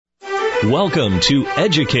Welcome to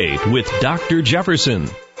Educate with Dr. Jefferson,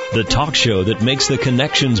 the talk show that makes the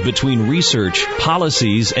connections between research,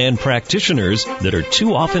 policies, and practitioners that are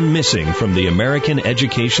too often missing from the American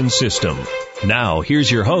education system. Now,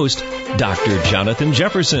 here's your host, Dr. Jonathan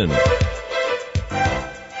Jefferson.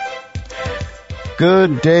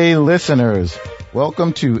 Good day, listeners.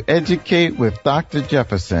 Welcome to Educate with Dr.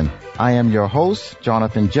 Jefferson. I am your host,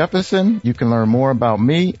 Jonathan Jefferson. You can learn more about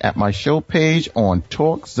me at my show page on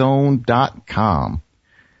TalkZone.com.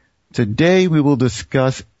 Today we will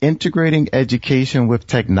discuss integrating education with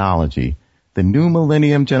technology. The new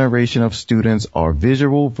millennium generation of students are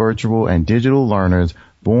visual, virtual, and digital learners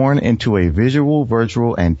born into a visual,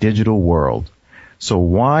 virtual, and digital world. So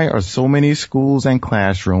why are so many schools and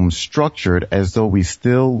classrooms structured as though we're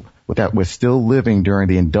still living during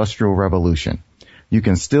the Industrial Revolution? You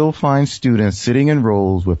can still find students sitting in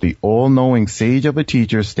rows with the all-knowing sage of a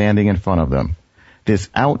teacher standing in front of them. This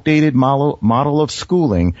outdated model of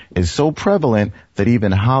schooling is so prevalent that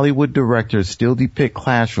even Hollywood directors still depict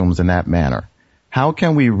classrooms in that manner. How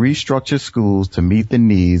can we restructure schools to meet the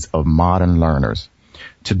needs of modern learners?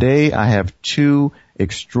 Today, I have two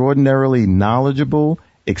extraordinarily knowledgeable,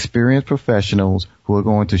 experienced professionals who are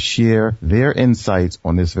going to share their insights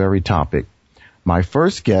on this very topic. My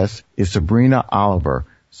first guest is Sabrina Oliver.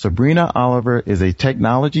 Sabrina Oliver is a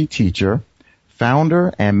technology teacher,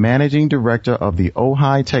 founder and managing director of the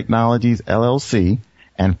Ojai Technologies LLC,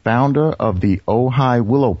 and founder of the Ojai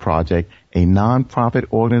Willow Project, a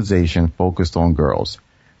nonprofit organization focused on girls.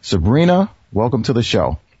 Sabrina, welcome to the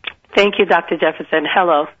show. Thank you, Dr. Jefferson.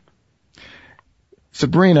 Hello.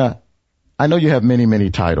 Sabrina, I know you have many, many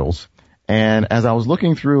titles, and as I was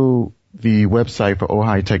looking through the website for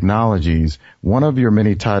Ojai Technologies, one of your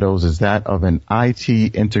many titles is that of an IT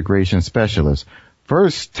integration specialist.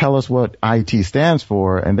 First, tell us what IT stands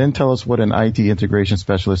for, and then tell us what an IT integration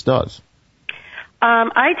specialist does.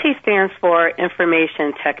 IT stands for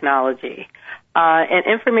Information Technology. An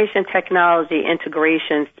Information Technology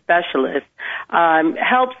Integration Specialist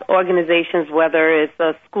helps organizations, whether it's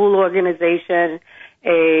a school organization,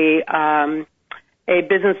 a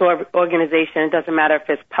business organization, it doesn't matter if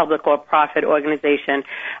it's public or profit organization,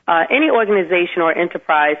 any organization or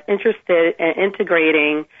enterprise interested in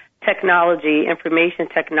integrating technology, information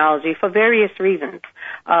technology, for various reasons.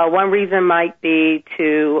 One reason might be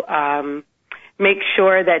to make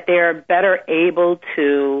sure that they're better able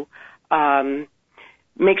to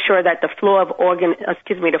make sure that the flow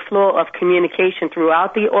of communication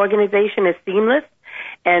throughout the organization is seamless,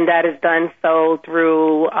 and that is done so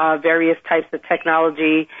through various types of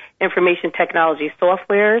technology, information technology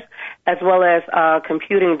softwares, as well as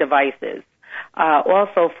computing devices.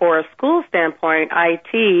 Also, for a school standpoint,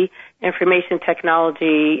 IT, information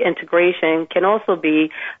technology integration, can also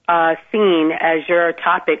be seen, as your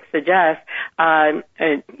topic suggests, in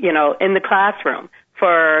the classroom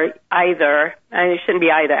for either, and it shouldn't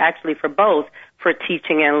be either, actually for both, for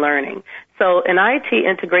teaching and learning. So an IT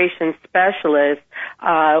integration specialist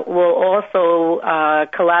will also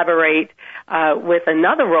collaborate with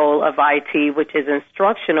another role of IT, which is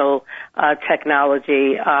instructional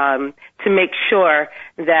technology, to make sure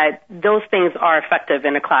that those things are effective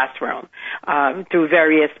in a classroom through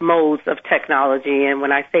various modes of technology. And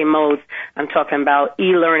when I say modes, I'm talking about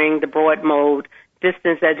e-learning, the broad mode,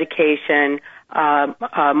 distance education,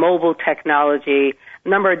 mobile technology, a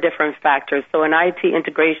number of different factors. So an IT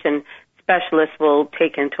integration specialist will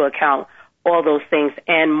take into account all those things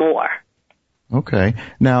and more. Okay.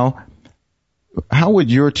 Now, how would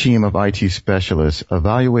your team of IT specialists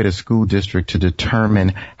evaluate a school district to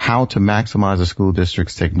determine how to maximize a school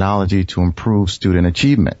district's technology to improve student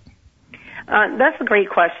achievement? That's a great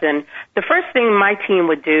question. The first thing my team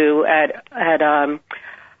would do at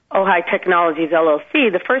Ojai Technologies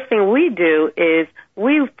LLC, the first thing we do is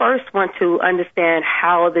we first want to understand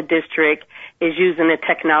how the district is using the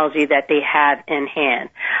technology that they have in hand.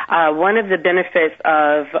 One of the benefits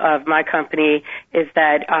of my company is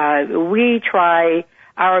that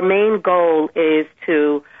our main goal is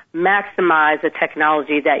to maximize the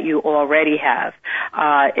technology that you already have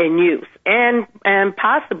in use and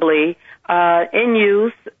possibly in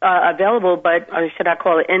use, available, but should I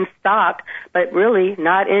call it in stock, but really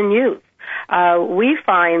not in use. We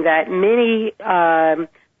find that many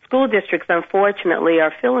school districts, unfortunately,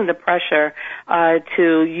 are feeling the pressure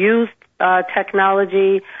to use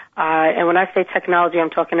technology. And when I say technology, I'm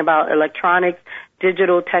talking about electronics,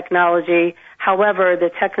 digital technology. However,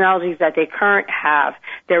 the technologies that they currently have,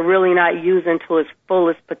 they're really not using to its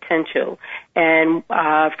fullest potential. And,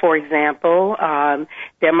 for example,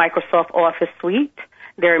 their Microsoft Office Suite.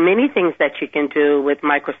 There are many things that you can do with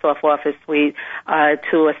Microsoft Office Suite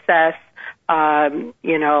to assess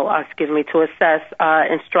to assess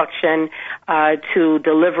instruction, to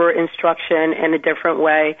deliver instruction in a different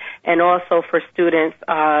way, and also for students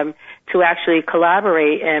to actually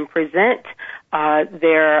collaborate and present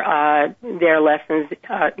their lessons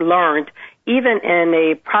learned, even in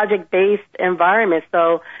a project-based environment.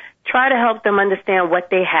 So try to help them understand what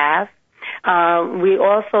they have. We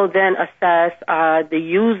also then assess the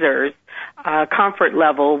user's comfort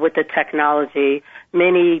level with the technology.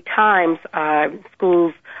 Many times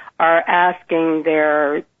schools are asking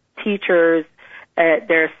their teachers,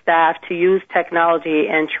 their staff to use technology,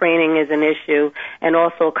 and training is an issue, and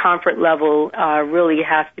also comfort level really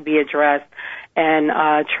has to be addressed. And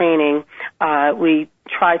training, we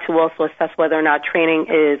try to also assess whether or not training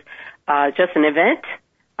is just an event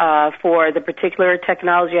for the particular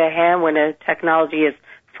technology at hand when the technology is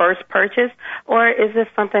first purchased, or is this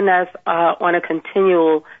something that's on a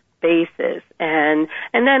continual basis? And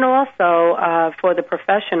then also for the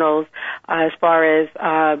professionals, as far as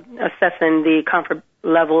assessing the comfort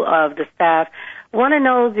level of the staff, want to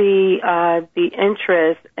know the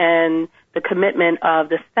interest and the commitment of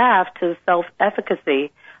the staff to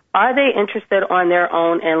self-efficacy. Are they interested on their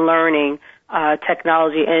own in learning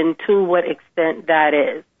technology, and to what extent that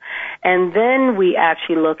is? And then we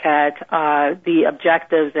actually look at the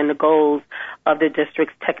objectives and the goals of the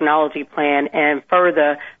district's technology plan and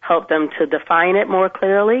further help them to define it more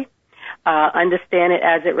clearly, understand it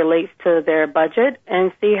as it relates to their budget,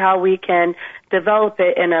 and see how we can develop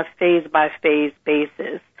it in a phase-by-phase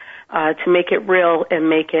basis to make it real and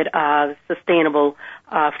make it sustainable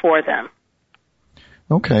for them.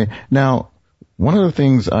 Okay. Now, one of the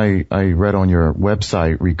things I read on your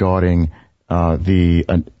website regarding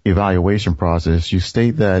the evaluation process, you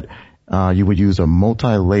state that you would use a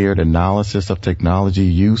multi-layered analysis of technology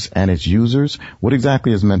use and its users. What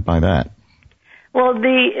exactly is meant by that? Well,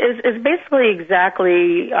 it's basically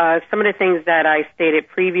exactly some of the things that I stated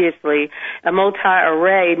previously. A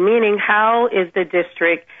multi-array, meaning how is the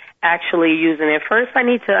district actually using it? First, I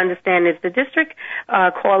need to understand, is the district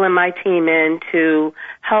calling my team in to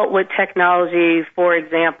help with technology, for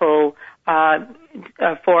example,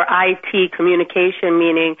 for IT communication,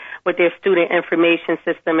 meaning with their student information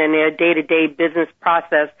system and their day-to-day business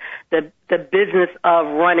process, the business of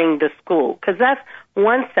running the school, because that's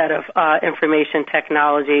one set of information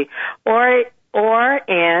technology.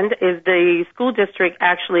 And is the school district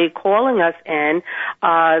actually calling us in,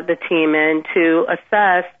 the team in, to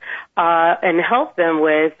assess and help them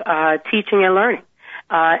with teaching and learning?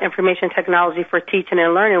 Information technology for teaching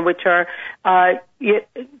and learning, which are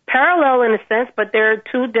parallel in a sense, but they're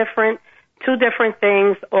two different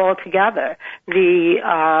things altogether.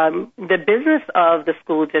 The business of the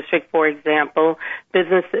school district, for example,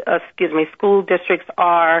 school districts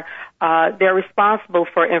are they're responsible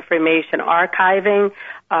for information, archiving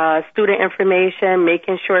student information,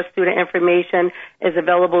 making sure student information is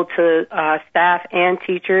available to staff and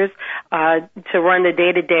teachers to run the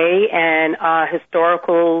day-to-day and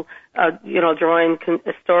historical, drawing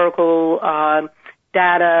historical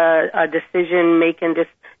data decision-making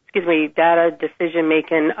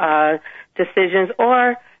decisions,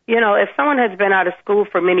 or, if someone has been out of school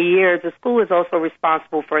for many years, the school is also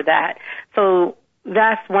responsible for that. So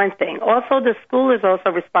that's one thing. Also, the school is also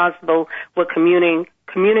responsible with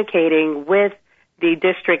communicating with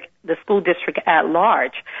the school district at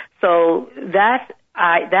large. So that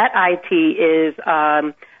IT is,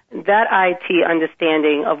 that IT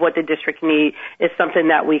understanding of what the district needs is something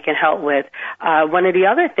that we can help with. One of the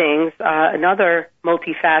other things, another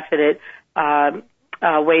multifaceted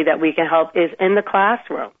way that we can help is in the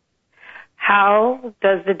classroom. How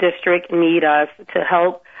does the district need us to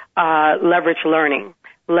help leverage learning,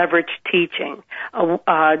 leverage teaching?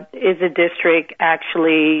 Is the district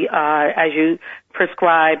actually, as you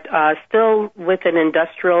prescribed, still with an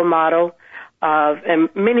industrial model? And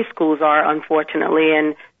many schools are, unfortunately,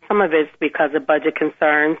 and some of it's because of budget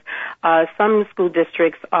concerns. Some school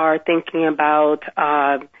districts are thinking about,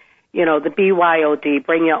 the BYOD,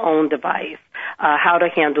 bring your own device, how to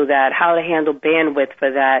handle that, how to handle bandwidth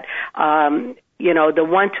for that, the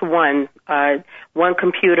one-to-one, one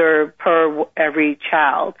computer per every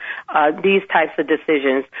child, these types of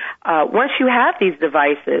decisions. Once you have these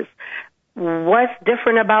devices, what's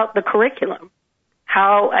different about the curriculum?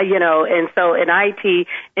 How, and so an IT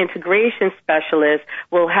integration specialist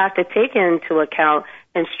will have to take into account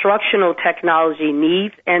instructional technology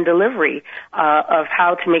needs and delivery of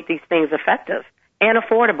how to make these things effective and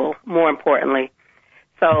affordable, more importantly.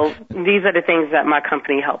 So these are the things that my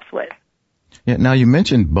company helps with. Yeah, now you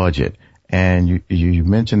mentioned budget, and you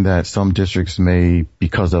mentioned that some districts may,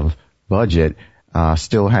 because of budget,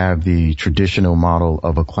 still have the traditional model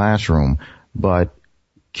of a classroom, but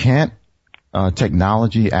can't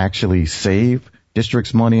technology actually save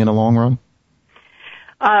districts money in the long run?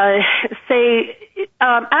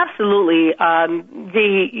 Absolutely.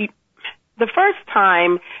 The first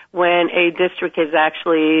time when a district is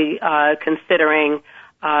actually considering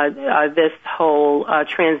this whole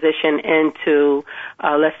transition into,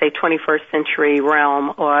 let's say, 21st century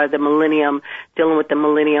realm or the millennium, dealing with the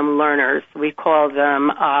millennium learners. We call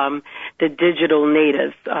them the digital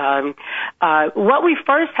natives. What we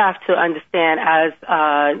first have to understand as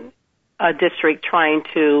a district trying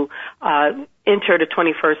to enter the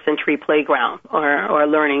 21st century playground or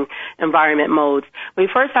learning environment modes, we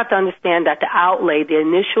first have to understand that the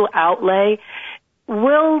initial outlay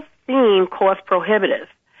will seem cost prohibitive.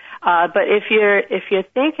 But if you're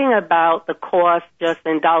thinking about the cost just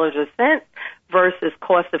in dollars or cents versus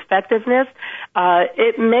cost effectiveness,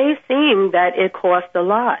 it may seem that it costs a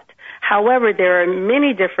lot. However, there are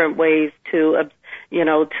many different ways to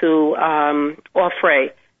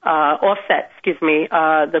offset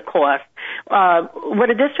the cost. What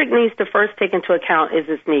a district needs to first take into account is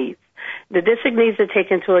its needs. The district needs to take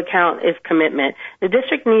into account its commitment. The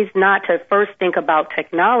district needs not to first think about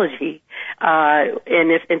technology in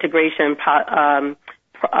its integration purchases.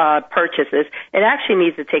 It actually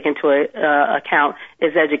needs to take into account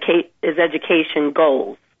its education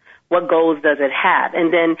goals. What goals does it have?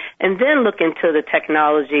 And then look into the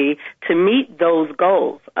technology to meet those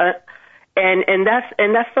goals. And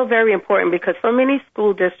that's so very important because so many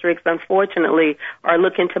school districts, unfortunately, are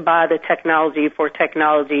looking to buy the technology for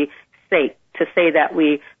technology's sake, to say that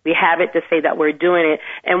we have it, to say that we're doing it.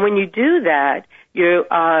 And when you do that, you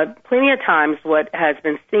plenty of times what has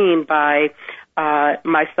been seen by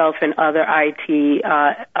myself and other IT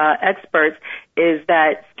experts is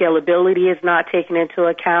that scalability is not taken into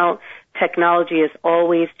account. Technology is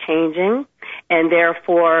always changing, and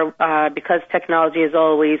therefore, because technology is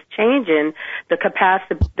always changing, the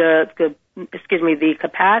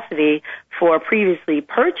capacity for previously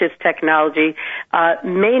purchased technology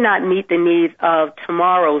may not meet the needs of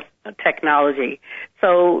tomorrow's technology.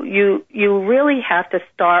 So you really have to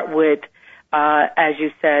start with, as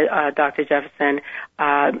you said, Dr. Jefferson,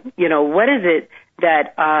 what is it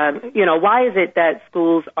that, why is it that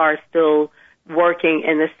schools are still working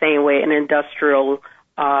in the same way in industrial,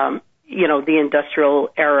 the industrial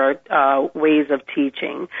era ways of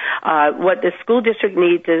teaching? What the school district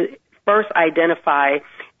needs to first identify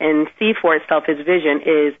and see for itself its vision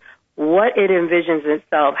is what it envisions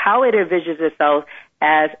itself, how it envisions itself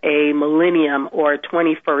as a millennium or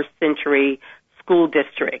 21st century school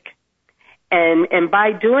district. And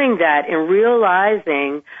by doing that and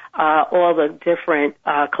realizing all the different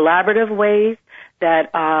collaborative ways that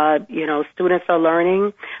students are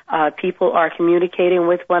learning, people are communicating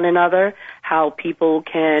with one another, how people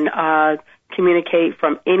can communicate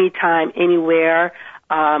from anytime, anywhere,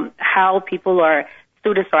 how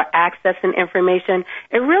students are accessing information,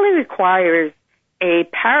 it really requires a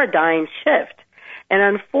paradigm shift. And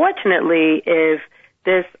unfortunately, if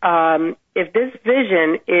this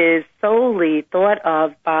vision is solely thought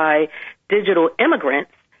of by digital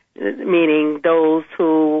immigrants, meaning those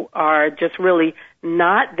who are just really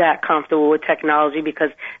not that comfortable with technology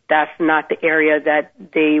because that's not the area that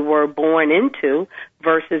they were born into,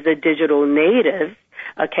 versus the digital natives,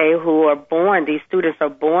 who are born, these students are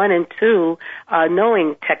born into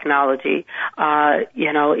knowing technology,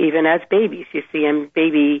 even as babies. You see in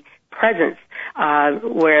baby presence,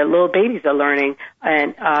 where little babies are learning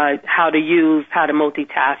and how to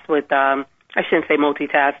multitask with, I shouldn't say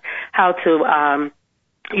multitask, how to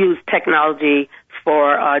use technology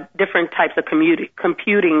for different types of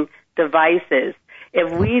computing devices.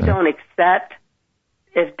 If we don't accept,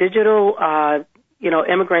 if digital,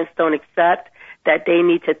 immigrants don't accept that they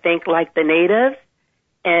need to think like the natives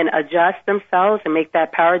and adjust themselves and make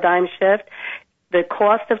that paradigm shift, the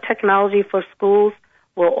cost of technology for schools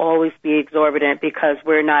will always be exorbitant because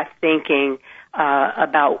we're not thinking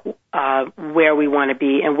about where we want to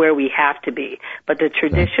be and where we have to be. But the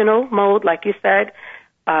traditional mode, like you said,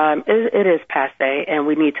 it is passé, and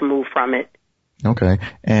we need to move from it. Okay.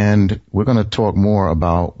 And we're going to talk more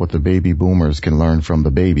about what the baby boomers can learn from the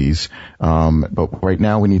babies. But right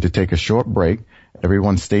now we need to take a short break.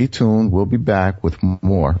 Everyone stay tuned. We'll be back with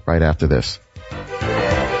more right after this.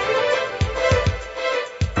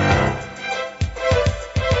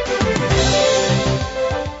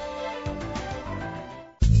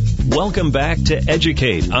 Welcome back to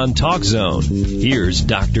Educate on Talk Zone. Here's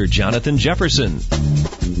Dr. Jonathan Jefferson.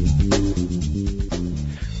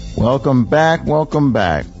 Welcome back. Well,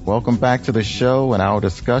 Welcome back to the show and our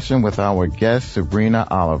discussion with our guest, Sabrina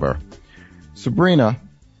Oliver. Sabrina,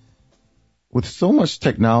 with so much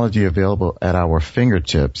technology available at our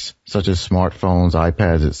fingertips, such as smartphones,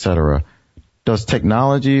 iPads, etc., does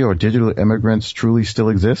technology or digital immigrants truly still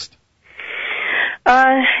exist?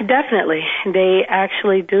 Definitely. They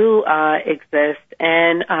actually do exist.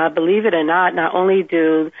 And believe it or not only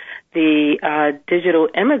do the digital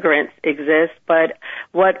immigrants exist, but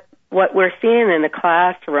what we're seeing in the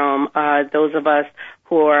classroom, those of us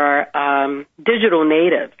who are digital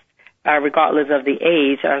natives, regardless of the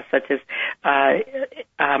age, such as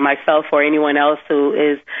myself or anyone else who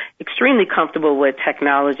is extremely comfortable with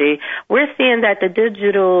technology, we're seeing that the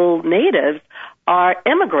digital natives are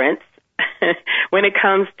immigrants when it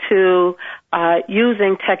comes to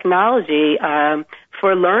using technology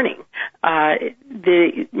for learning.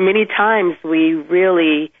 Many times we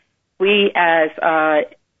as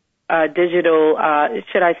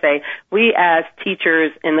we as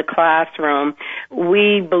teachers in the classroom,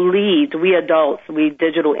 we adults, we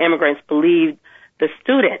digital immigrants believed the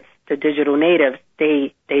students, the digital natives,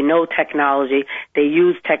 they know technology, they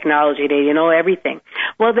use technology, they know everything.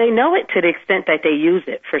 Well, they know it to the extent that they use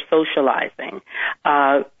it for socializing,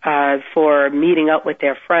 for meeting up with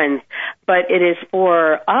their friends. But it is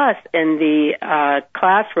for us in the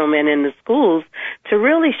classroom and in the schools to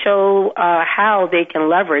really show how they can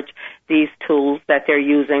leverage these tools that they're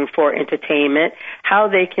using for entertainment, how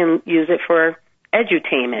they can use it for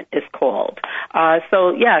edutainment is called.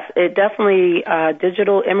 So yes, it definitely,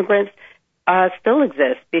 digital immigrants still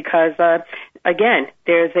exist because, again,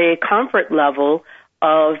 there's a comfort level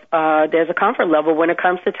when it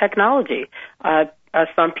comes to technology.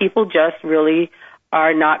 Some people just really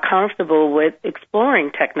are not comfortable with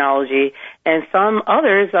exploring technology, and some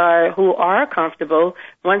others who are comfortable,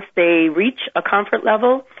 once they reach a comfort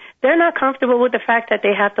level, they're not comfortable with the fact that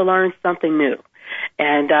they have to learn something new.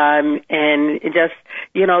 And just,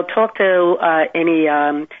 talk to any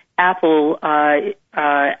Apple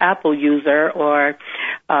user or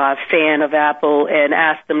fan of Apple and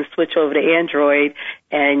ask them to switch over to Android,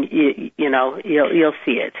 and you'll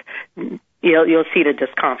see it. You'll see the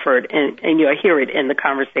discomfort, and you'll hear it in the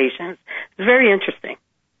conversations. It's very interesting.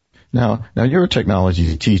 Now you're a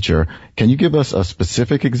technology teacher. Can you give us a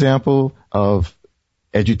specific example of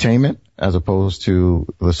edutainment as opposed to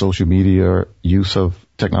the social media use of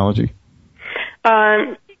technology?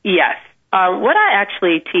 Yes. What I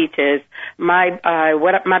actually teach is my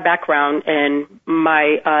background and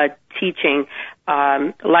my teaching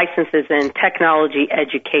licenses in technology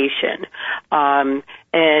education.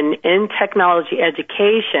 And in technology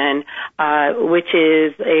education, which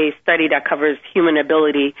is a study that covers human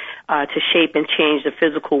ability to shape and change the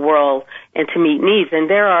physical world and to meet needs, and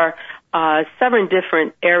there are 7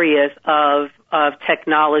 different areas of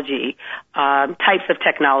technology, types of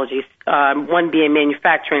technologies. One being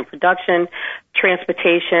manufacturing, production,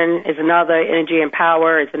 transportation is another, energy and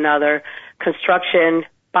power is another, construction,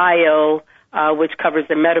 bio, which covers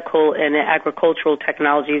the medical and the agricultural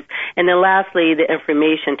technologies, and then lastly, the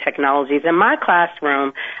information technologies. In my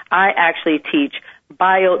classroom, I actually teach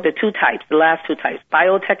the last two types,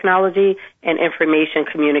 biotechnology and information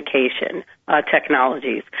communication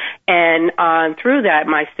technologies. And through that,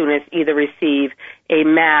 my students either receive a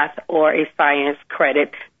math or a science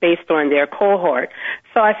credit based on their cohort.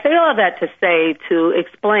 So I say all that to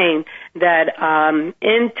explain that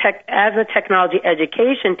as a technology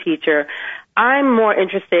education teacher, I'm more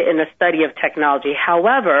interested in the study of technology.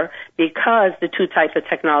 However, because the 2 types of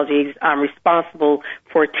technologies I'm responsible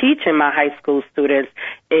for teaching my high school students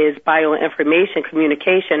is bioinformation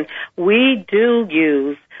communication, we do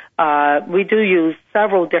use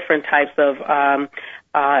several different types of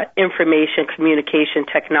information communication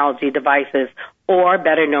technology devices, or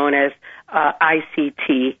better known as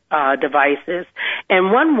ICT devices.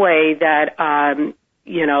 And one way that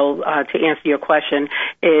to answer your question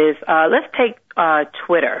is, let's take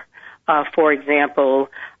Twitter, for example.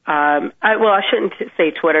 I shouldn't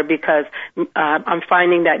say Twitter because I'm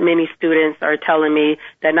finding that many students are telling me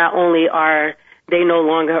that not only are they no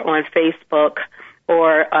longer on Facebook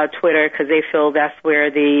or Twitter because they feel that's where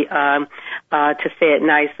to say it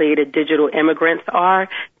nicely, the digital immigrants are.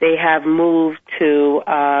 They have moved to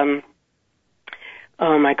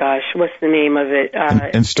oh my gosh, what's the name of it?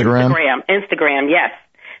 Instagram? Instagram, yes.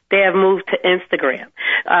 They have moved to Instagram.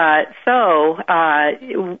 So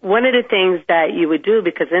one of the things that you would do,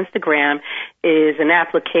 because Instagram is an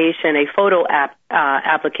application, a photo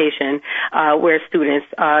application, where students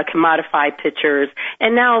can modify pictures.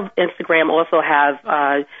 And now Instagram also have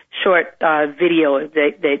short video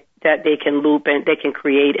that that they can loop and they can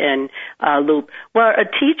create and loop. Well, a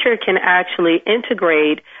teacher can actually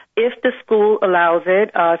integrate if the school allows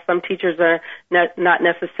it. Some teachers are not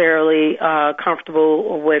necessarily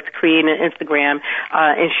comfortable with creating an Instagram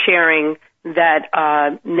and sharing that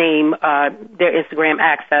name, their Instagram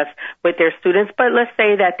access with their students, but let's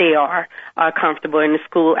say that they are comfortable and the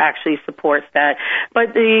school actually supports that.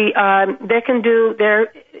 But there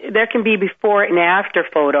can be before and after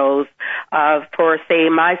photos for, say,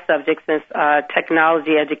 my subject, since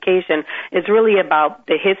technology education is really about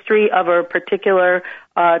the history of a particular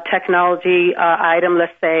technology item,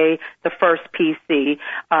 let's say the first PC,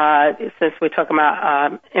 since we're talking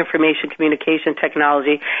about information communication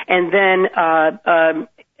technology, and then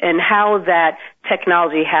and how that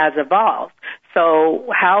technology has evolved. So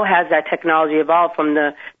how has that technology evolved from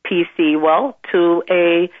the PC, well, to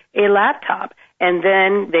a laptop? And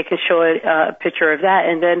then they can show a picture of that.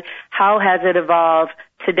 And then how has it evolved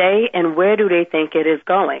today, and where do they think it is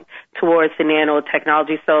going towards the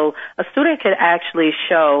nanotechnology? So a student could actually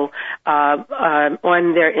show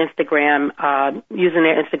on their Instagram, using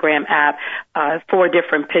their Instagram app, 4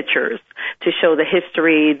 different pictures to show the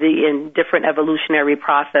history, in different evolutionary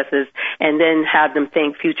processes, and then have them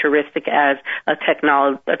think futuristic as a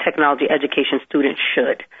technology education student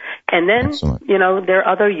should. And then, Excellent. there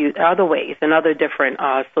are other ways and other different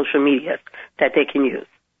social medias that they can use.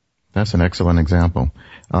 That's an excellent example.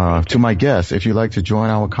 To my guests, if you'd like to join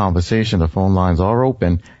our conversation, the phone lines are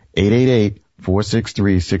open,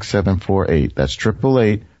 888-463-6748. That's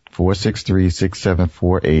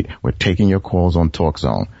 888-463-6748. We're taking your calls on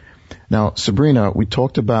TalkZone. Now, Sabrina, we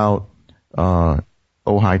talked about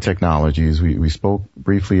Ojai Technologies. We spoke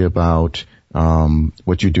briefly about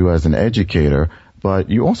what you do as an educator, but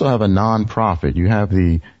you also have a nonprofit. You have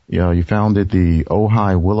you founded the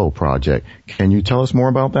Ojai Willow Project. Can you tell us more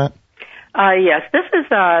about that? Yes, this is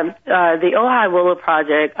the Ojai Willow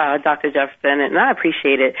Project, Dr. Jefferson, and I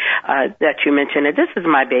appreciate it that you mentioned it. This is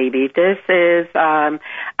my baby. This is a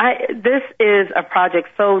project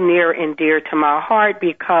so near and dear to my heart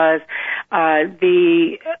because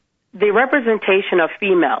the representation of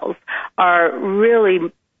females are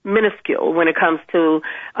really minuscule when it comes to,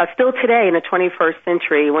 still today in the 21st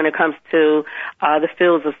century, when it comes to the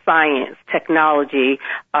fields of science, technology,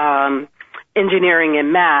 engineering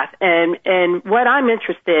and math. And what I'm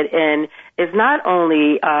interested in is not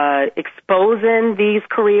only exposing these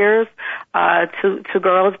careers to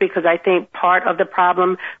girls, because I think part of the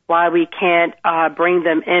problem why we can't bring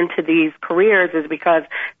them into these careers is because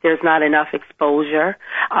there's not enough exposure.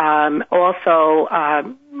 Also,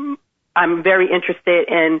 I'm very interested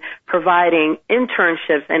in providing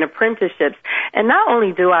internships and apprenticeships. And not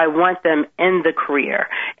only do I want them in the career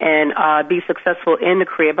and be successful in the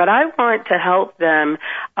career, but I want to help them,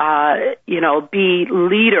 be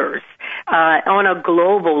leaders on a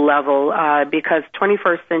global level, because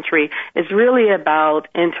 21st century is really about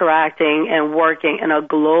interacting and working in a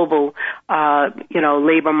global,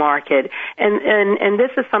 labor market. And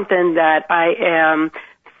this is something that I am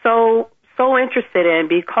so interested in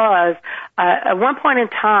because at one point in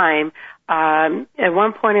time, I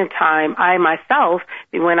myself,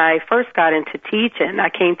 when I first got into teaching, I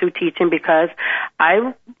came through teaching because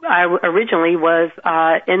I originally was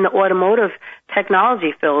in the automotive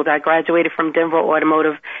technology field. I graduated from Denver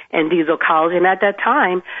Automotive and Diesel College, and at that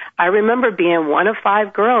time, I remember being one of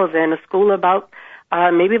 5 girls in a school about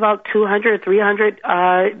maybe about 200, 300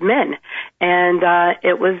 men. And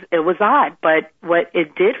it was odd, but what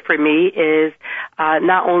it did for me is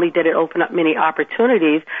not only did it open up many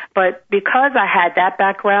opportunities, but because I had that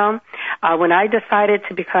background, when I decided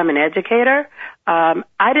to become an educator,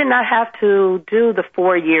 I did not have to do the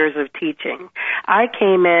 4 years of teaching. I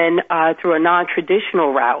came in through a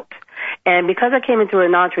non-traditional route. And because I came in through a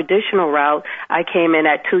non-traditional route, I came in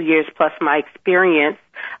at 2 years plus my experience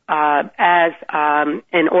as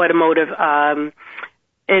an automotive,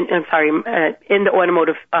 in the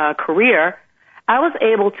automotive career. I was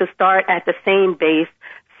able to start at the same base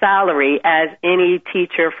salary as any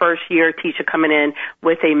teacher, first-year teacher coming in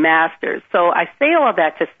with a master's. So I say all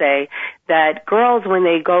that to say that girls, when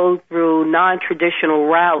they go through non-traditional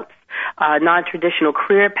routes, non-traditional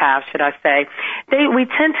career paths, should I say, we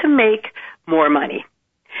tend to make more money.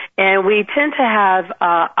 And we tend to have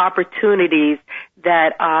opportunities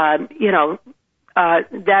that,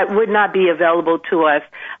 that would not be available to us,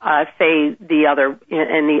 say, in the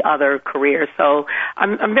other careers. So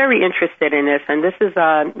I'm very interested in this, and this is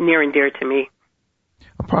near and dear to me.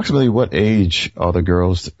 Approximately what age are the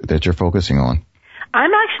girls that you're focusing on?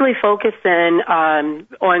 I'm actually focusing on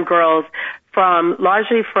girls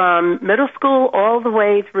largely from middle school all the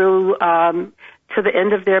way through to the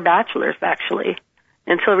end of their bachelor's, actually,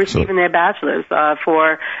 until receiving their bachelor's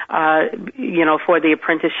for the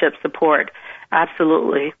apprenticeship support.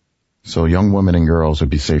 Absolutely. So young women and girls would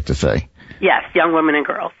be safe to say. Yes, young women and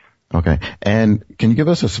girls. Okay. And can you give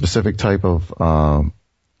us a specific type of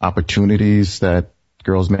opportunities that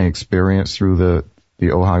girls may experience through the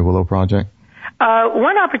Ojai Willow Project?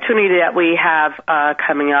 One opportunity that we have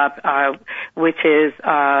coming up, which is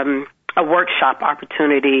a workshop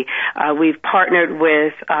opportunity. We've partnered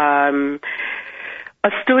with a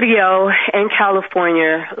studio in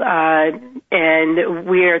California, and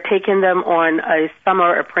we're taking them on a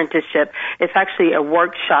summer apprenticeship. It's actually a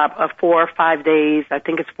workshop of 4 or 5 days, I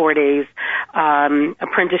think it's 4 days,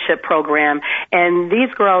 apprenticeship program. And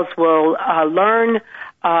these girls will learn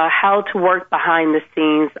how to work behind the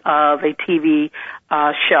scenes of a TV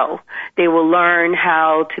show. They will learn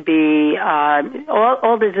how to be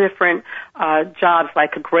all the different jobs,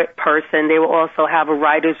 like a grip person. They will also have a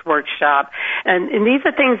writer's workshop. And these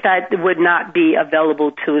are things that would not be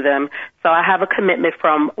available to them. So I have a commitment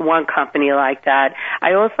from one company like that.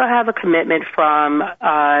 I also have a commitment from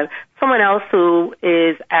someone else who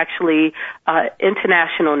is actually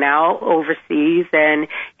international now, overseas, and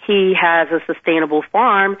he has a sustainable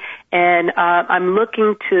farm. And I'm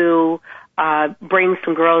looking to bring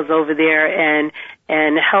some girls over there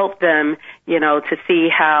and help them, to see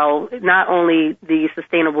how not only the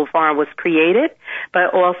sustainable farm was created,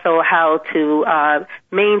 but also how to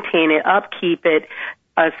maintain it, upkeep it,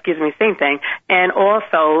 same thing. And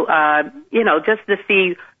also, just to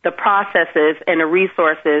see the processes and the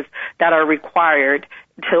resources that are required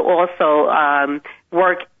to also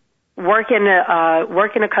work in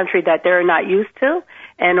a country that they're not used to,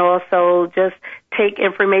 and also just take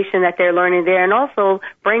information that they're learning there and also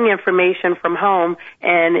bring information from home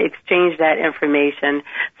and exchange that information.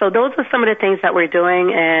 So those are some of the things that we're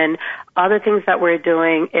doing, and other things that we're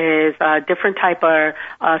doing is different type of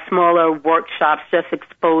smaller workshops, just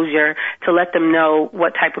exposure to let them know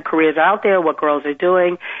what type of careers are out there, what girls are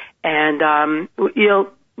doing, and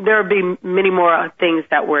there'll be many more things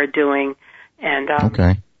that we're doing. And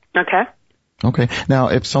Okay. Okay. Now,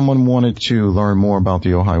 if someone wanted to learn more about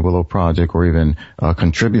the Ojai Willow Project or even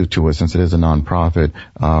contribute to it, since it is a nonprofit,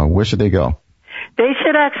 where should they go? They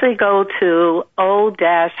should actually go to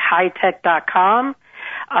o-hightech.com.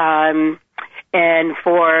 And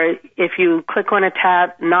if you click on a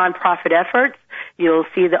tab, Nonprofit Efforts, you'll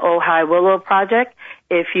see the Ojai Willow Project.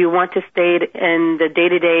 If you want to stay in the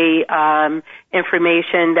day-to-day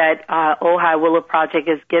information that Ojai Willow Project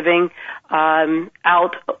is giving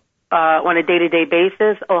out on a day-to-day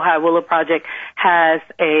basis, Ojai Willow Project has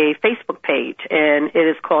a Facebook page, and it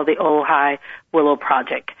is called the Ojai Willow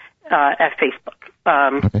Project at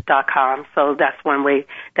Facebook.com. So that's one way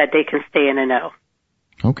that they can stay in the know.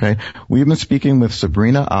 Okay. We've been speaking with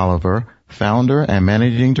Sabrina Oliver, founder and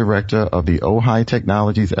managing director of the Ojai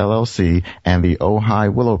Technologies LLC and the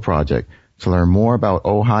Ojai Willow Project. To learn more about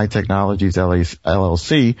Ojai Technologies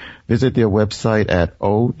LLC, visit their website at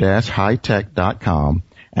o-hightech.com.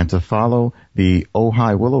 And to follow the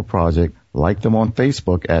Ojai Willow Project, like them on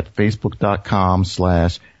Facebook at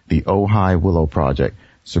facebook.com/the Ojai Willow Project.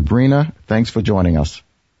 Sabrina, thanks for joining us.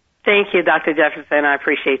 Thank you, Dr. Jefferson. I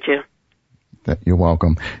appreciate you. You're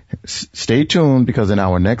welcome. Stay tuned, because in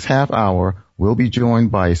our next half hour, we'll be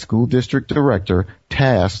joined by a school district director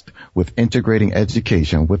tasked with integrating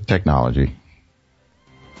education with technology.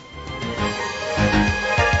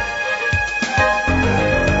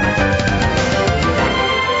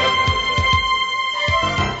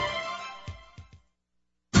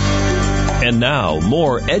 And now,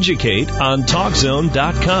 more Educate on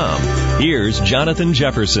TalkZone.com. Here's Jonathan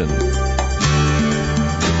Jefferson.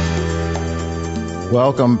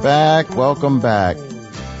 Welcome back to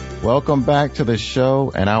the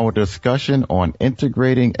show and our discussion on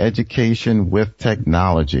integrating education with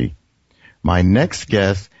technology. My next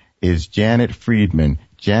guest is Janet Friedman.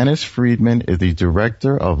 Janice Friedman is the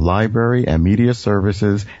Director of Library and Media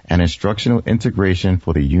Services and Instructional Integration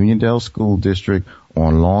for the Uniondale School District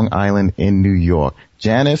on Long Island in New York.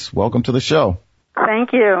 Janice, welcome to the show.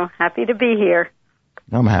 Thank you. Happy to be here.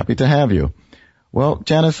 I'm happy to have you. Well,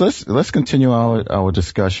 Janice, let's continue our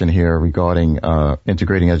discussion here regarding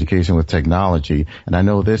integrating education with technology. And I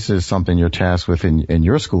know this is something you're tasked with in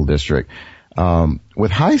your school district.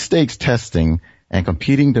 With high stakes testing and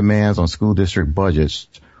competing demands on school district budgets,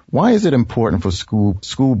 why is it important for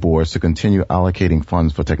school boards to continue allocating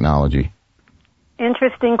funds for technology?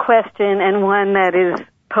 Interesting question, and one that is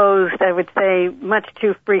posed, I would say, much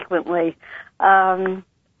too frequently.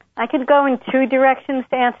 I could go in two directions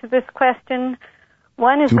to answer this question.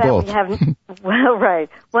 One is Do that both. we have, well, right.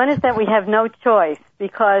 One is that we have no choice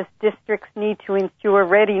because districts need to ensure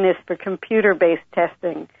readiness for computer-based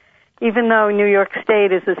testing. Even though New York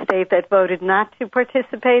State is a state that voted not to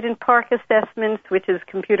participate in PARCC assessments, which is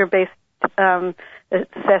computer-based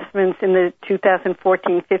assessments in the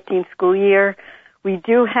 2014-15 school year, we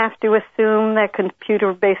do have to assume that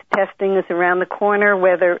computer-based testing is around the corner,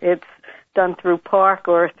 whether it's done through PARCC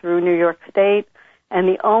or through New York State. And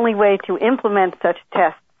the only way to implement such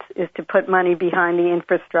tests is to put money behind the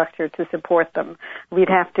infrastructure to support them. We'd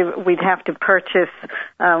have to purchase,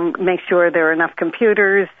 make sure there are enough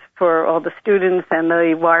computers for all the students and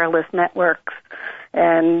the wireless networks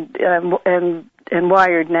and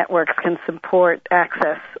wired networks can support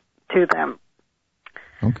access to them.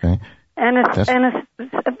 Okay. And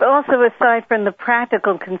also, aside from the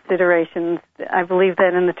practical considerations, I believe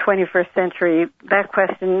that in the 21st century, that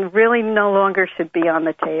question really no longer should be on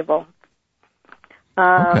the table.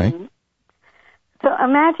 Okay. So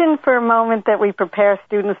imagine for a moment that we prepare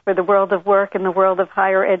students for the world of work and the world of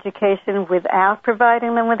higher education without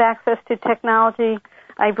providing them with access to technology.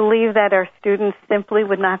 I believe that our students simply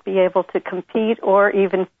would not be able to compete or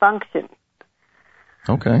even function.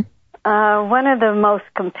 Okay. One of the most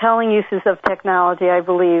compelling uses of technology, I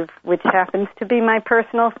believe, which happens to be my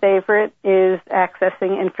personal favorite, is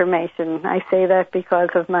accessing information. I say that because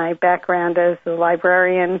of my background as a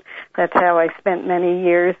librarian. That's how I spent many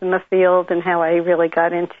years in the field and how I really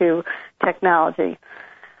got into technology.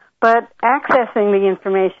 But accessing the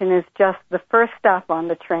information is just the first stop on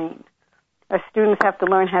the train. Our students have to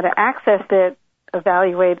learn how to access it,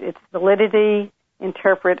 evaluate its validity,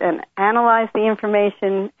 interpret and analyze the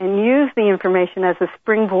information, and use the information as a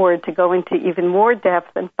springboard to go into even more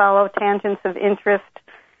depth and follow tangents of interest.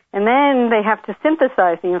 And then they have to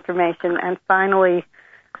synthesize the information, and finally,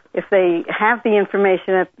 if they have the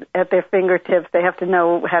information at their fingertips, they have to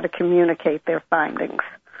know how to communicate their findings.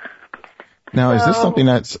 Now, is this something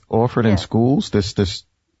that's offered in schools, this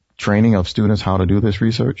training of students how to do this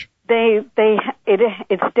research?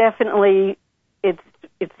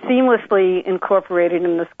 It's seamlessly incorporated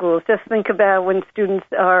in the schools. Just think about when students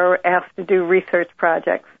are asked to do research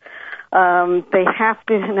projects. They have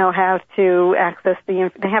to know how to access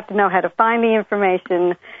they have to know how to find the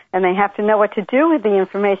information, and they have to know what to do with the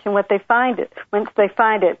information once they find it.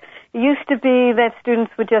 It used to be that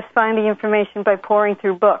students would just find the information by poring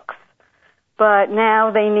through books, but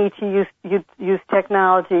now they need to use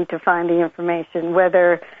technology to find the information,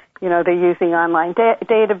 whether they're using online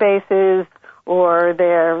databases, or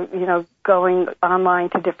they're, going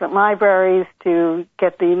online to different libraries to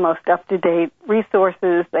get the most up-to-date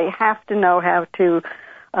resources. They have to know how to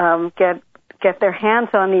get their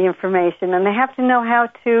hands on the information, and they have to know how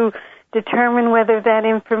to determine whether that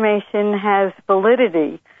information has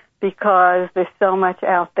validity, because there's so much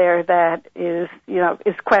out there that is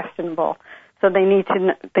questionable. So they need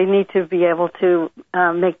to be able to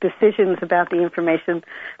make decisions about the information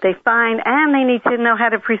they find, and they need to know how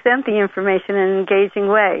to present the information in an engaging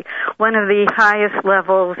way. One of the highest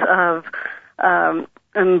levels of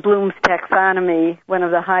in Bloom's taxonomy, one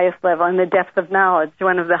of the highest levels, and the depth of knowledge,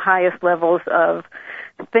 one of the highest levels of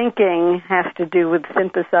thinking has to do with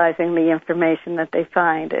synthesizing the information that they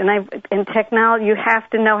find. And in technology, you have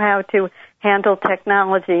to know how to handle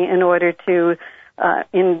technology in order to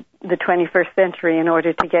in the 21st century, in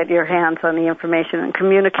order to get your hands on the information and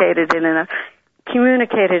communicate it in a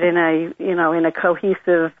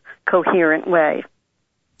cohesive, coherent way.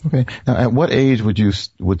 Okay. Now, at what age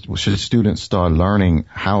should students start learning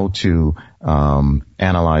how to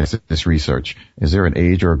analyze this research? Is there an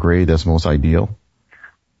age or a grade that's most ideal?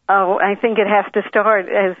 Oh, I think it has to start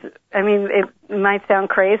it might sound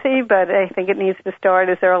crazy, but I think it needs to start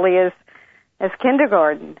as early as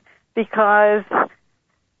kindergarten. Because,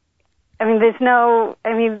 the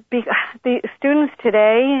students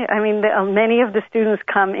today, many of the students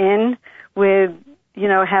come in with,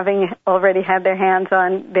 having already had their hands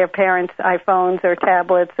on their parents' iPhones or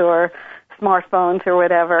tablets or smartphones or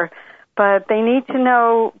whatever. But they need to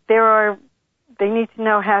know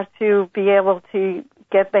how to be able to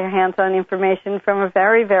get their hands on information from a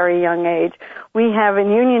very, very young age. We have in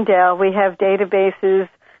Uniondale, we have databases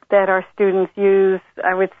that our students use,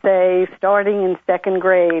 I would say, starting in second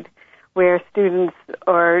grade, where students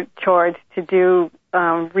are charged to do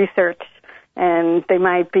research, and they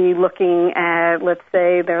might be looking at, let's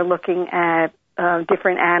say, they're looking at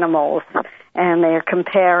different animals, and they're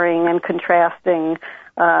comparing and contrasting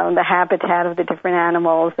the habitat of the different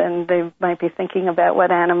animals, and they might be thinking about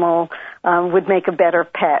what animal would make a better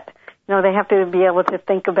pet. They have to be able to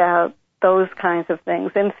think about those kinds of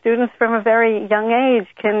things. And students from a very young age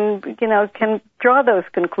can draw those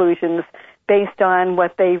conclusions based on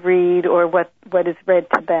what they read or what is read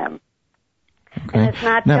to them. Okay. And it's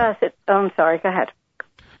not I'm sorry, go ahead.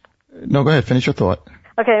 No, go ahead. Finish your thought.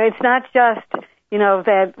 Okay, it's not just,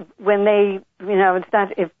 that when they, it's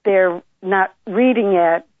not if they're not reading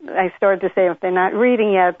yet. I started to say if they're not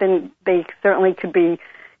reading yet, then they certainly could be,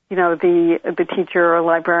 the teacher or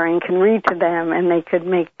librarian can read to them, and they could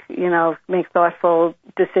make thoughtful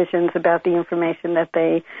decisions about the information that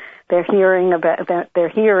they're hearing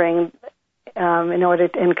in order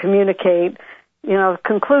and communicate,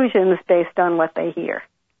 conclusions based on what they hear.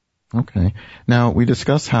 Okay. Now, we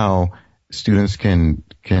discussed how students can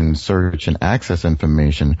search and access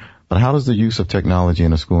information, but how does the use of technology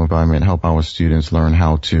in a school environment help our students learn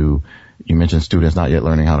how to, you mentioned students not yet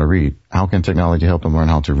learning how to read. How can technology help them learn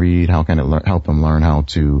how to read? How can it help them learn how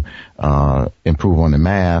to improve on the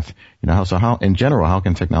math? So how, in general, how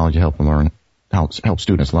can technology help them help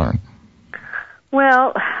students learn?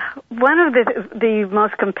 Well, one of the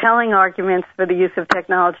most compelling arguments for the use of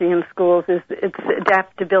technology in schools is its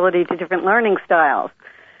adaptability to different learning styles.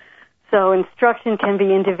 So instruction can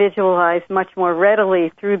be individualized much more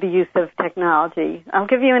readily through the use of technology. I'll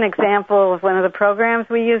give you an example of one of the programs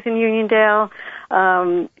we use in Uniondale,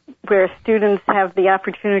 where students have the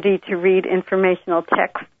opportunity to read informational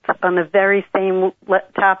texts on the very same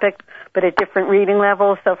topic, but at different reading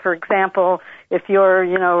levels. So, for example, if you're,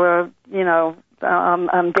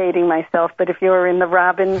 I'm dating myself, but if you're in the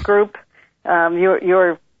Robin group,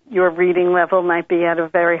 your reading level might be at a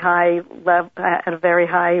very high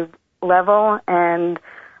level, and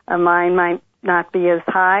mine might not be as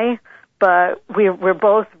high. But we're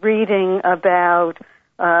both reading about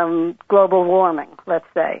global warming, let's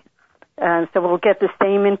say, and so we'll get the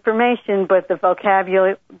same information, but the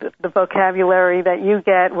vocabulary that you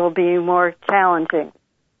get will be more challenging.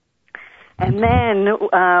 And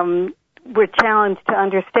then we're challenged to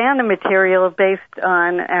understand the material based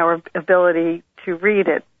on our ability to read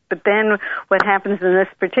it. But then what happens in this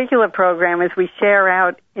particular program is we share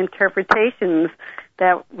out interpretations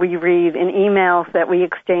that we read in emails that we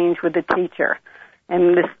exchange with the teacher.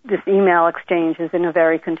 And this email exchange is in a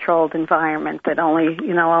very controlled environment that only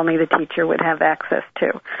the teacher would have access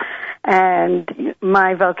to. And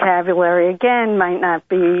my vocabulary, again, might not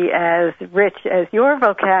be as rich as your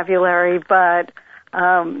vocabulary, but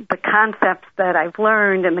the concepts that I've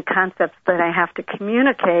learned and the concepts that I have to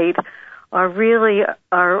communicate are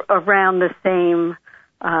around the same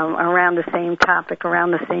topic,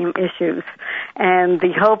 around the same issues. And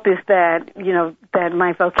the hope is that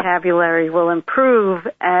my vocabulary will improve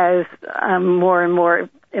as I'm more and more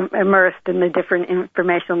immersed in the different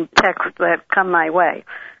informational texts that come my way.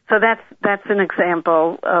 So that's an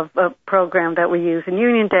example of a program that we use in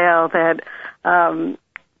Uniondale that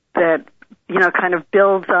kind of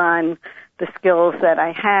builds on the skills that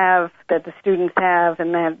I have, that the students have,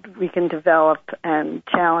 and that we can develop and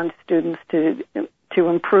challenge students to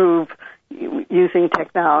improve using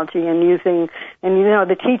technology and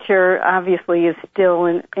the teacher obviously is still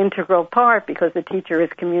an integral part because the teacher is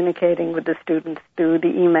communicating with the students through the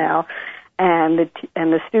email. And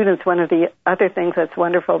the students, one of the other things that's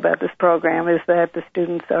wonderful about this program is that the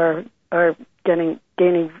students are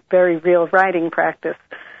gaining very real writing practice,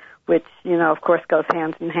 which, of course, goes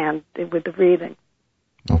hand in hand with the reading.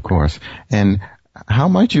 Of course. And how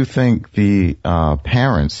might you think the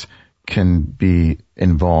parents can be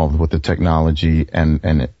involved with the technology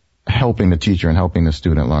and helping the teacher and helping the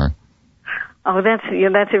student learn? Oh, that's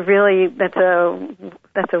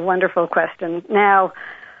a wonderful question. Now,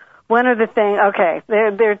 one of the things,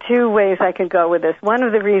 there are two ways I could go with this. One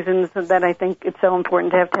of the reasons that I think it's so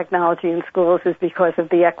important to have technology in schools is because of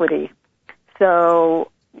the equity.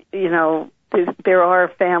 So, there are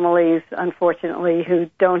families, unfortunately, who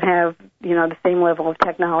don't have, the same level of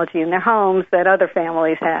technology in their homes that other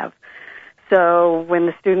families have. So when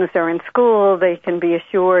the students are in school, they can be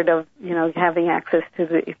assured of, having access to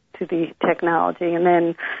the technology. And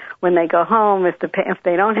then when they go home, if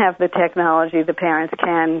they don't have the technology, the parents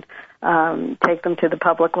can take them to the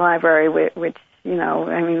public library, which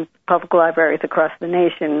public libraries across the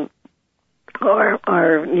nation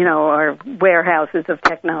or warehouses of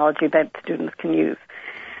technology that students can use.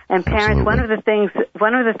 And parents, Absolutely.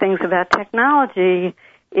 one of the things about technology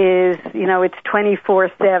is, it's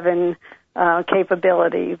 24/7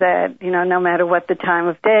 capability that, no matter what the time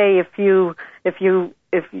of day, if you're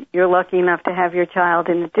lucky enough to have your child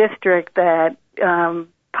in a district that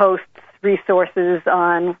posts resources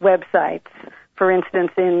on websites. For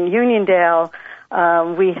instance, in Uniondale,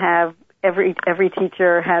 we have every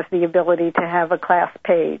teacher has the ability to have a class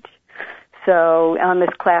page. So on this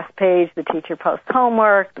class page, the teacher posts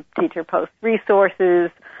homework, the teacher posts resources,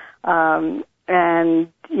 and,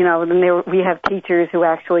 you know, then we have teachers who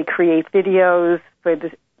actually create videos for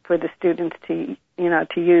the students to, you know,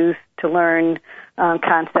 to use to learn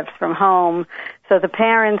concepts from home. So the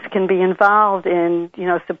parents can be involved in, you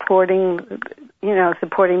know, supporting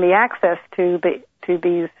the access to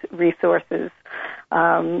these resources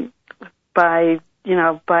by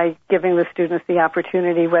giving the students the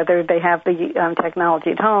opportunity, whether they have the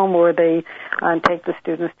technology at home or they take the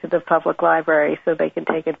students to the public library so they can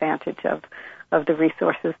take advantage of the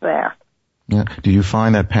resources there. Yeah. Do you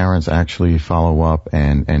find that parents actually follow up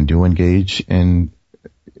and do engage in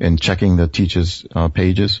checking the teachers'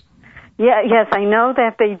 pages? Yeah, yes, I know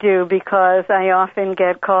that they do, because I often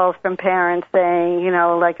get calls from parents saying, you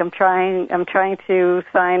know, like, I'm trying to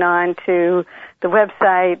sign on to the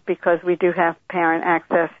website because we do have parent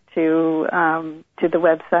access to the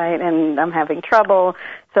website, and I'm having trouble.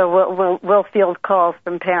 So we'll field calls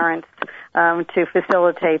from parents to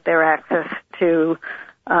facilitate their access to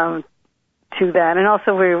that. And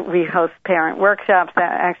also we host parent workshops.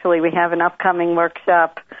 Actually, we have an upcoming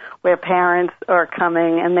workshop where parents are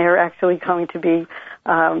coming, and they're actually going to be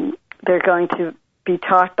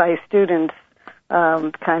taught by students,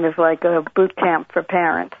 kind of like a boot camp for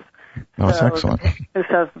parents. Oh, that's excellent.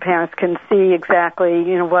 So the parents can see exactly,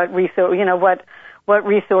 you know, what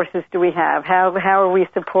resources do we have? How are we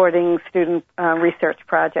supporting student research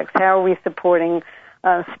projects? How are we supporting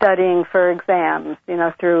studying for exams? You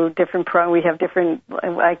know, through we have different,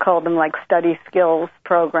 I call them like study skills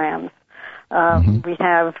programs. We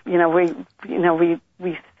have, we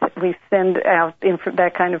send out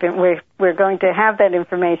that kind of, we're going to have that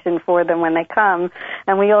information for them when they come,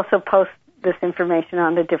 and we also post this information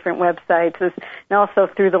on the different websites, and also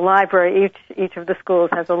through the library. Each of the schools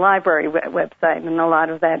has a library website, and a lot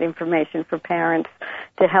of that information for parents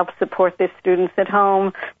to help support their students at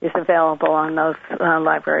home is available on those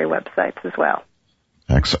library websites as well.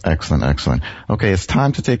 Excellent. Okay, it's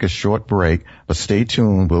time to take a short break, but stay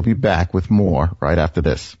tuned. We'll be back with more right after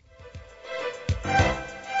this.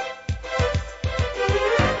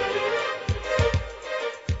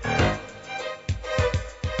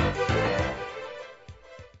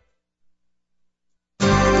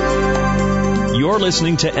 You're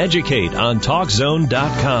listening to Educate on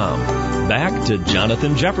TalkZone.com. Back to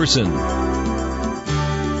Jonathan Jefferson.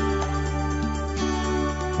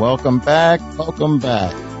 Welcome back to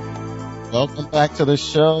the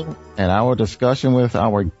show and our discussion with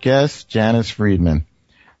our guest, Janice Friedman.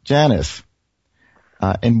 Janice,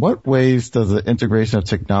 in what ways does the integration of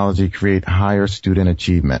technology create higher student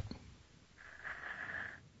achievement?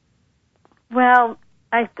 Well,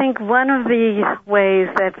 I think one of the ways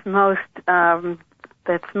that's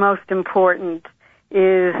most important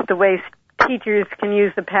is the way teachers can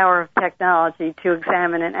use the power of technology to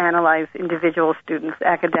examine and analyze individual students'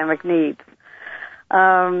 academic needs.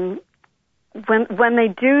 When they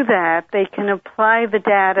do that, they can apply the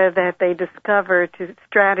data that they discover to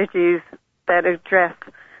strategies that address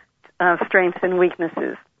strengths and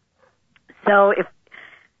weaknesses. So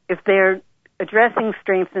if they're addressing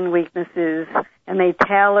strengths and weaknesses and they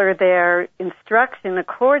tailor their instruction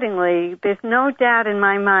accordingly, there's no doubt in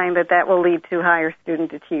my mind that will lead to higher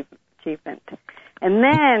student achievement. And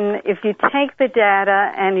then if you take the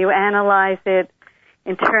data and you analyze it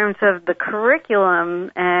in terms of the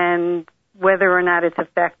curriculum and whether or not it's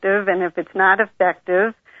effective, and if it's not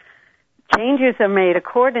effective, changes are made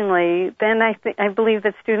accordingly, then I believe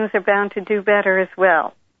that students are bound to do better as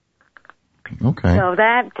well. Okay. So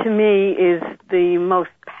that, to me, is the most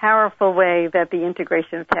powerful way that the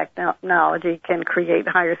integration of technology can create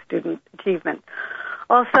higher student achievement.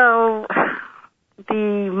 Also,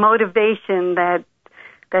 the motivation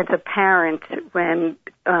that's apparent when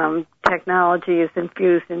technology is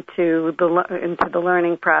infused into the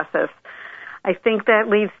learning process, I think that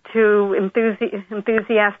leads to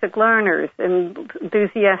enthusiastic learners, and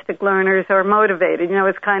enthusiastic learners are motivated. You know,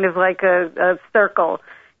 it's kind of like a circle.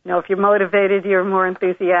 You know, if you're motivated, you're more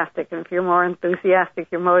enthusiastic, and if you're more enthusiastic,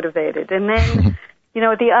 you're motivated. And then, you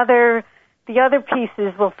know, the other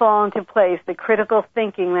pieces will fall into place. The critical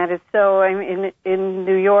thinking that is so in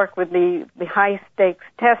New York with the high stakes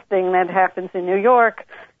testing that happens in New York,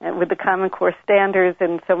 and with the Common Core standards,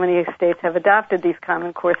 and so many states have adopted these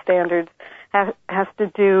Common Core standards, has to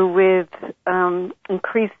do with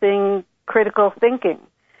increasing critical thinking.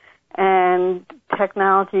 And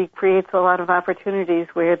technology creates a lot of opportunities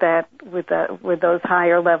where with those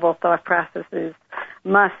higher level thought processes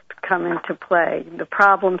must come into play. The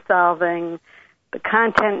problem solving, the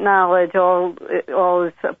content knowledge, all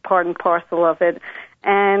is a part and parcel of it.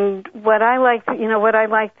 And what I like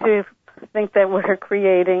to think that we're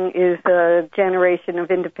creating is a generation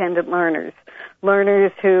of independent learners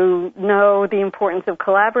who know the importance of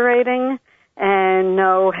collaborating and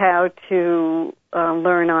know how to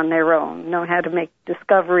learn on their own, know how to make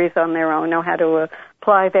discoveries on their own, know how to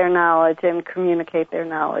apply their knowledge and communicate their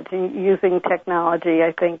knowledge. And using technology,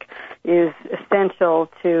 I think, is essential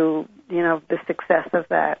to, the success of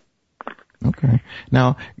that. Okay.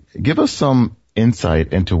 Now, give us some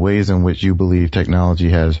insight into ways in which you believe technology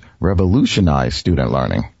has revolutionized student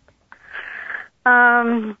learning.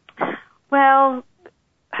 Well,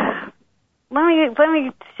 let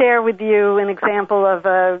me share with you an example of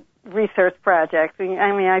a research project.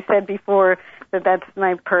 I said before that that's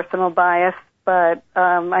my personal bias, but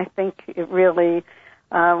I think it really,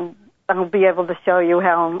 I'll be able to show you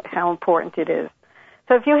how important it is.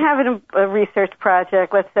 So if you have a research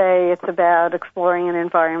project, let's say it's about exploring an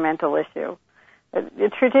environmental issue. A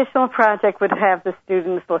traditional project would have the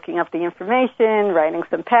students looking up the information, writing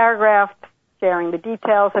some paragraphs, sharing the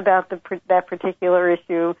details about that particular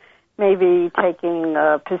issue, maybe taking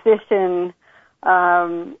a position.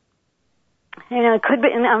 It could be,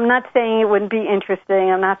 and I'm not saying it wouldn't be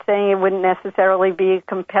interesting. I'm not saying it wouldn't necessarily be a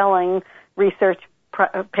compelling research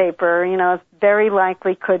paper. It very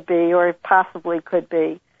likely could be, or it possibly could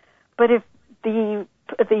be. But if the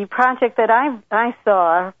project that I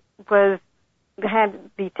saw had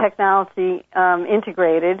the technology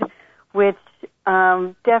integrated, which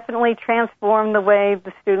definitely transformed the way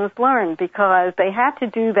the students learned, because they had to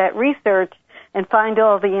do that research and find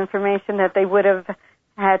all the information that they would have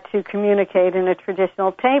had to communicate in a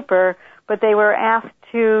traditional paper, but they were asked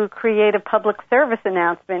to create a public service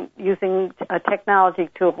announcement using a technology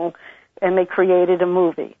tool, and they created a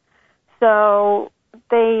movie. So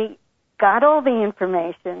they got all the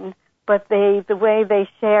information, but the way they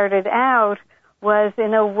shared it out was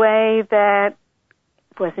in a way that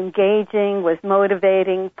was engaging, was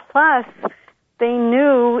motivating, plus they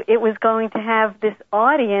knew it was going to have this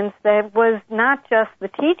audience that was not just the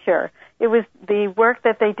teacher. It was the work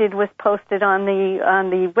that they did was posted on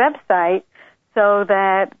the website so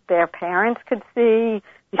that their parents could see,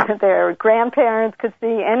 their grandparents could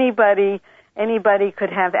see, anybody could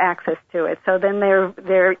have access to it. So then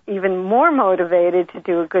they're even more motivated to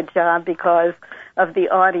do a good job because of the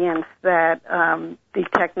audience that the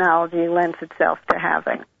technology lends itself to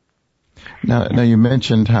having. Now you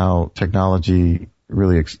mentioned how technology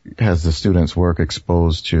really has the students' work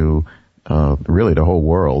exposed to really the whole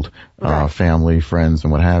world, right. Family, friends,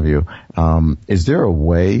 and what have you. Is there a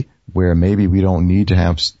way where maybe we don't need to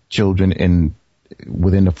have children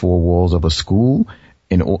within the four walls of a school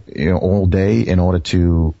all day in order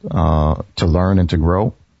to learn and to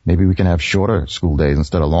grow? Maybe we can have shorter school days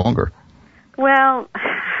instead of longer. Well,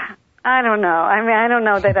 I don't know. I don't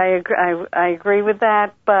know that I agree with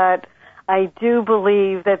that, but I do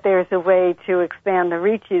believe that there's a way to expand the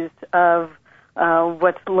reaches of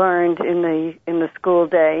what's learned in the school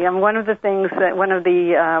day. And one of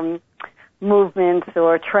the movements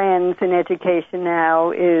or trends in education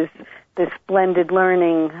now is this blended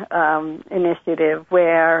learning initiative,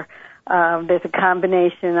 where there's a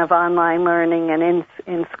combination of online learning and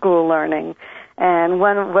in school learning. And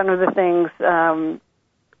one of the things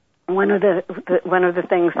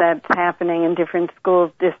that's happening in different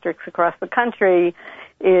school districts across the country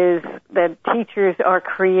is that teachers are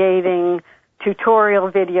creating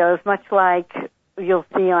tutorial videos, much like you'll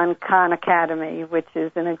see on Khan Academy, which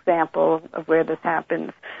is an example of where this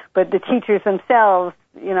happens. But the teachers themselves,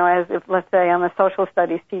 as if, let's say I'm a social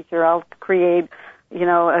studies teacher, I'll create,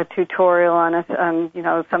 a tutorial on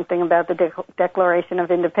something about the Declaration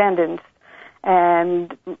of Independence,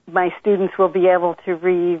 and my students will be able to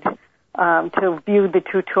read, to view the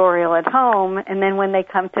tutorial at home, and then when they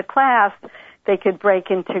come to class, they could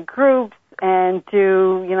break into groups and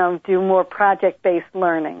do more project-based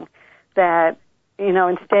learning. That,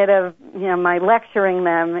 instead of, my lecturing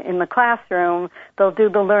them in the classroom, they'll do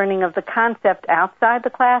the learning of the concept outside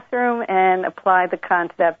the classroom and apply the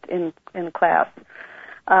concept in class.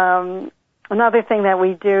 Another thing that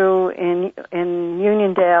we do in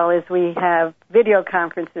Uniondale is we have video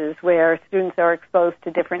conferences where students are exposed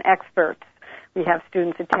to different experts. We have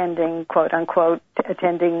students attending, quote unquote,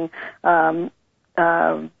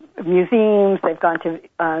 museums. They've gone to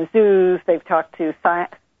zoos. They've talked to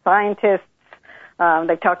scientists.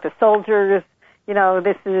 They've talked to soldiers.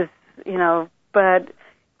 This is,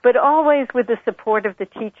 but always with the support of the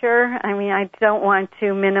teacher. I don't want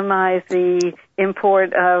to minimize the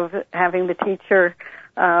import of having the teacher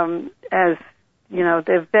as,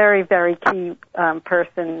 the very, very key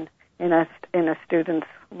person in a student's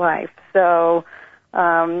life. So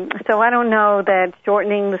So I don't know that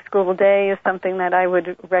shortening the school day is something that I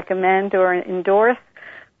would recommend or endorse,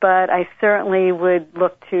 but I certainly would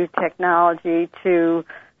look to technology to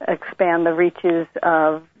expand the reaches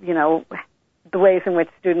of, the ways in which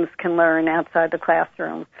students can learn outside the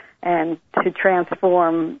classroom and to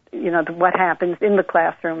transform, what happens in the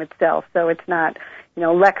classroom itself. So it's not,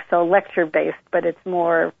 lecture-based, but it's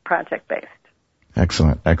more project-based.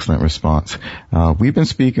 Excellent response. We've been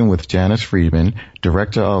speaking with Janice Friedman,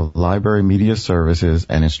 Director of Library Media Services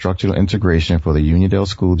and Instructional Integration for the Uniondale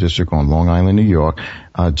School District on Long Island, New York.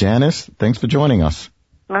 Janice, thanks for joining us.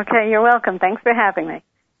 Okay, you're welcome. Thanks for having me.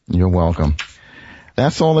 You're welcome.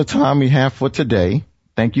 That's all the time we have for today.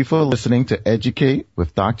 Thank you for listening to Educate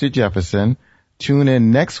with Dr. Jefferson. Tune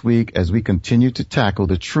in next week as we continue to tackle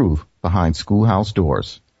the truth behind schoolhouse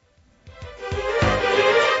doors.